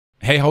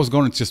Hey, how's it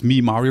going? It's just me,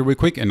 Mario, real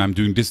quick, and I'm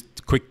doing this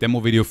quick demo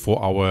video for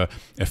our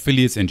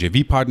affiliates and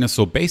JV partners.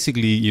 So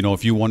basically, you know,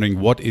 if you're wondering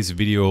what is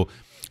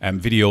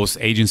VideoZ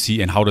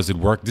agency and how does it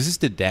work, this is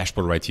the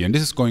dashboard right here, and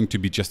this is going to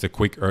be just a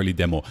quick early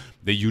demo.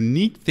 The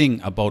unique thing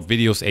about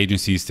VideoZ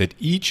agency is that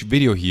each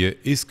video here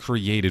is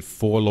created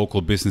for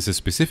local businesses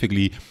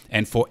specifically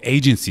and for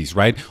agencies,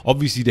 right?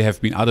 Obviously, there have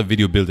been other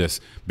video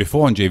builders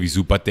before on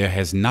VideoZ, but there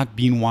has not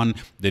been one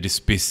that is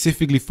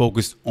specifically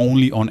focused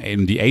only on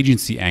the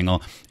agency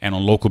angle and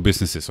on local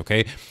businesses,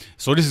 okay?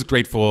 So this is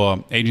great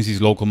for agencies,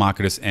 local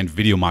marketers, and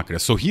video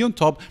marketers. So here on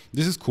top,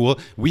 this is cool.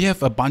 We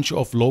have a bunch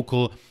of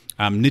local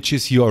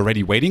niches here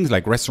already waiting,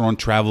 like restaurant,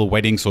 travel,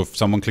 wedding. So if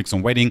someone clicks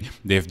on wedding,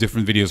 they have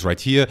different videos right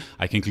here.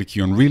 I can click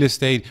here on real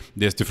estate.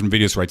 There's different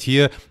videos right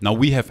here. Now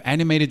we have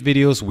animated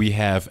videos, we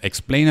have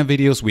explainer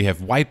videos, we have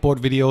whiteboard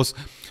videos.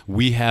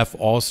 We have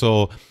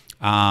also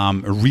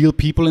real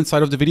people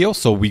inside of the video.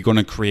 So we're going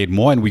to create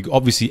more, and we're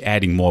obviously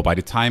adding more. By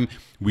the time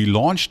we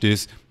launch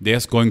this,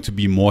 there's going to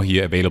be more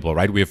here available,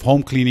 right? We have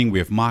home cleaning, we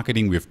have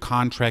marketing, we have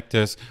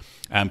contractors,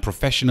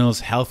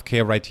 professionals,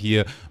 healthcare right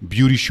here,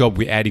 beauty shop.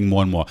 We're adding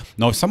more and more.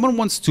 Now, if someone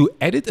wants to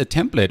edit a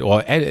template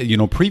or edit,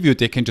 preview it,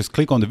 they can just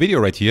click on the video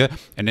right here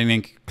and then they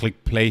can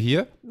click play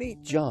here.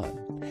 Meet John.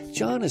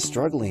 John is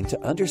struggling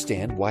to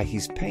understand why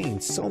he's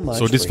paying so much.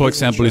 So this, for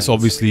example, is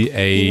obviously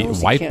a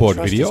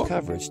whiteboard video.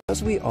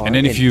 And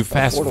then if you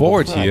fast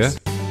forward here,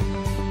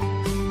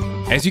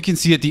 as you can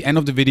see at the end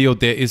of the video,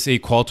 there is a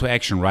call to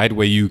action, right?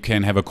 Where you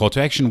can have a call to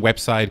action,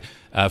 website,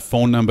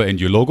 phone number, and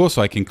your logo.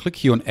 So I can click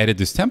here on edit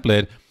this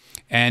template.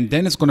 And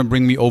then it's going to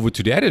bring me over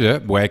to the editor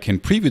where I can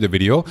preview the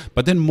video.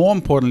 But then more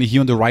importantly, here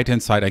on the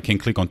right-hand side, I can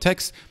click on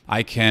text.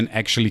 I can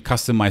actually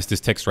customize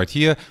this text right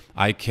here.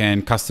 I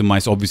can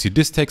customize, obviously,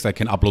 this text. I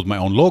can upload my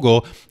own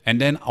logo.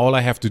 And then all I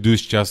have to do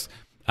is just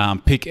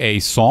pick a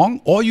song,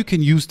 or you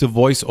can use the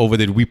voiceover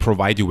that we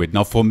provide you with.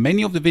 Now, for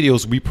many of the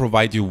videos, we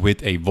provide you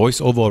with a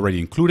voiceover already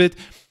included.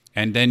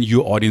 And then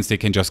your audience, they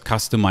can just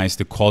customize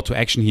the call to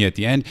action here at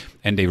the end,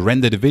 and they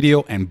render the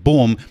video, and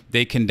boom,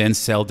 they can then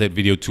sell that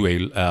video to a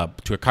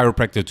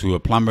chiropractor, to a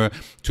plumber,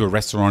 to a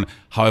restaurant,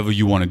 however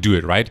you want to do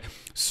it, right?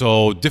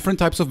 So different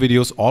types of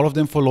videos, all of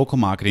them for local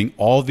marketing.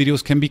 All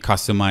videos can be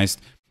customized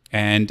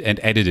and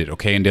edited,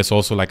 okay? And there's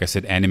also, like I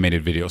said,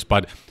 animated videos.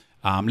 But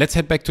let's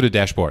head back to the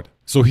dashboard.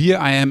 So here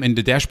I am in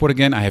the dashboard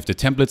again. I have the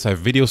templates, I have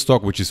video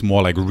stock, which is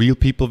more like real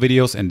people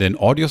videos, and then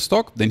audio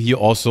stock. Then here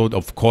also,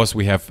 of course,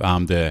 we have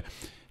the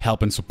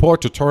help and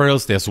support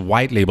tutorials. There's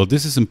white label.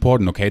 This is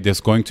important, okay?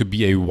 There's going to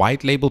be a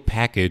white label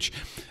package,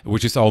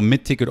 which is our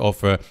mid-ticket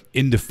offer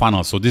in the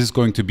funnel. So this is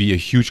going to be a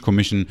huge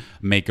commission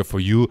maker for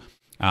you.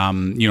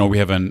 We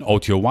have an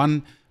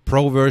OTO1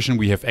 Pro version,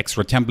 we have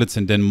extra templates,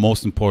 and then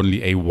most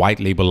importantly, a white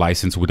label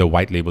license with a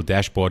white label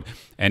dashboard.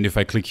 And if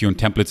I click here on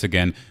templates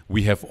again,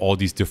 we have all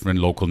these different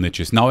local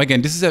niches. Now,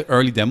 again, this is an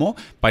early demo.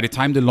 By the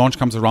time the launch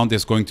comes around,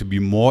 there's going to be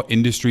more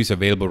industries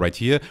available right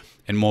here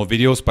and more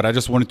videos. But I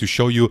just wanted to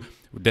show you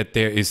that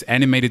there is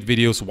animated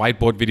videos,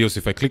 whiteboard videos.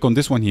 If I click on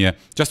this one here,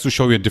 just to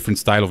show you a different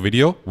style of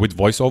video with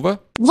voiceover.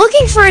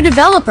 Looking for a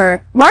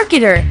developer,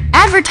 marketer,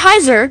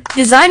 advertiser,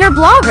 designer,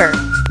 blogger?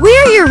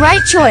 We're your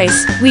right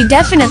choice. We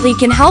definitely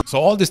can help. So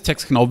all this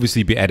text can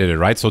obviously be edited,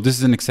 right? So this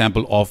is an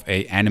example of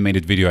an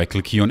animated video. I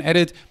click here on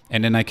edit,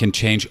 and then I can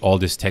change all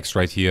this text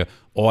right here,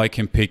 or I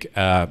can pick,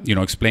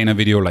 explain a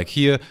video like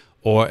here,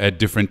 or a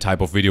different type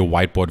of video,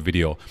 whiteboard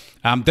video.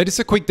 That is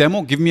a quick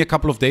demo. Give me a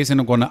couple of days and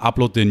I'm going to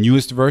upload the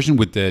newest version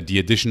with the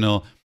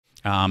additional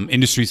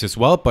industries as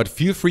well. But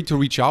feel free to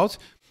reach out.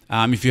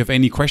 If you have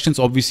any questions,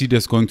 obviously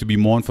there's going to be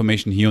more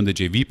information here on the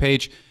JV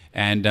page.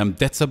 And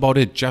that's about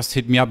it. Just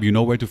hit me up. You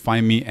know where to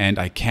find me. And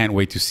I can't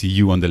wait to see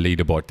you on the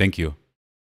leaderboard. Thank you.